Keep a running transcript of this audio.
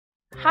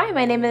Hi,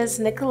 my name is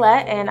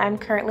Nicolette and I'm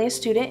currently a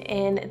student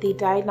in the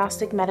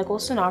Diagnostic Medical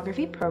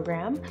Sonography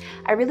program.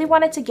 I really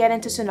wanted to get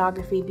into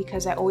sonography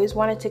because I always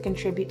wanted to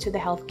contribute to the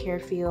healthcare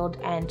field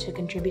and to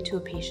contribute to a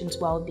patient's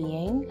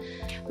well-being.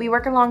 We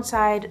work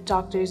alongside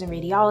doctors and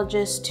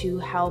radiologists to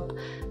help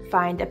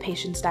find a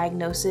patient's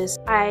diagnosis.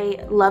 I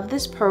love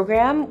this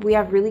program. We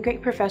have really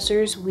great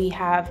professors. We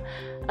have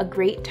a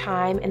great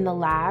time in the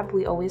lab.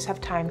 We always have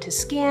time to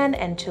scan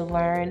and to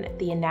learn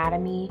the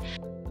anatomy.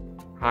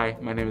 Hi,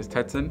 my name is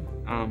Tetson.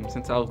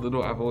 Since I was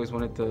little, I've always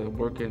wanted to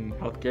work in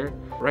healthcare.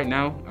 Right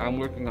now, I'm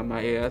working on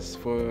my AS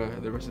for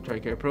the respiratory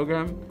care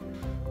program.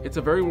 It's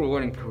a very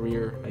rewarding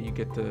career. You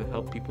get to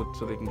help people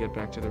so they can get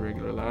back to their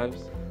regular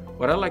lives.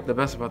 What I like the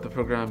best about the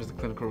program is the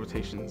clinical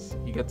rotations.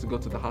 You get to go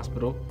to the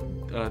hospital.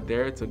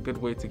 There, it's a good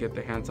way to get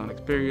the hands-on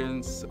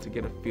experience, to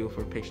get a feel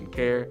for patient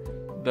care.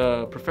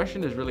 The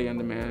profession is really in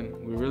demand.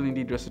 We really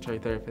need respiratory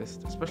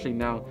therapists, especially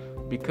now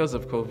because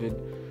of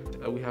COVID.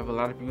 We have a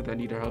lot of people that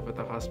need our help at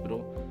the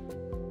hospital.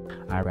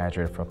 I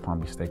graduated from Palm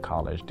Beach State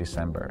College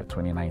December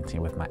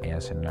 2019 with my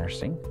AS in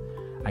nursing.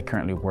 I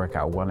currently work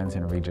at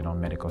Wellington Regional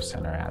Medical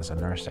Center as a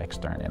nurse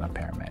extern and a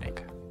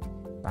paramedic.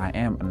 I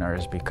am a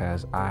nurse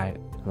because I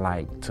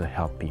like to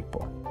help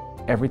people.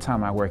 Every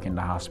time I work in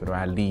the hospital,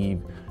 I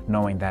leave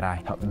knowing that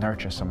I helped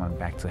nurture someone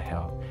back to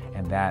health,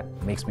 and that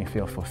makes me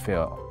feel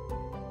fulfilled.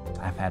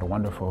 I've had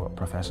wonderful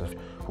professors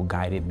who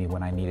guided me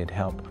when I needed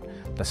help.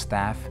 The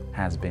staff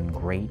has been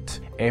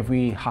great.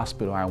 Every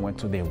hospital I went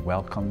to, they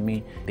welcomed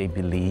me. They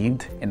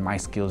believed in my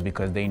skills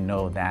because they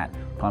know that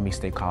Palm Beach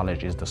State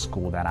College is the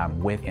school that I'm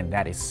with, and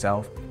that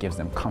itself gives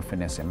them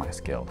confidence in my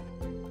skills.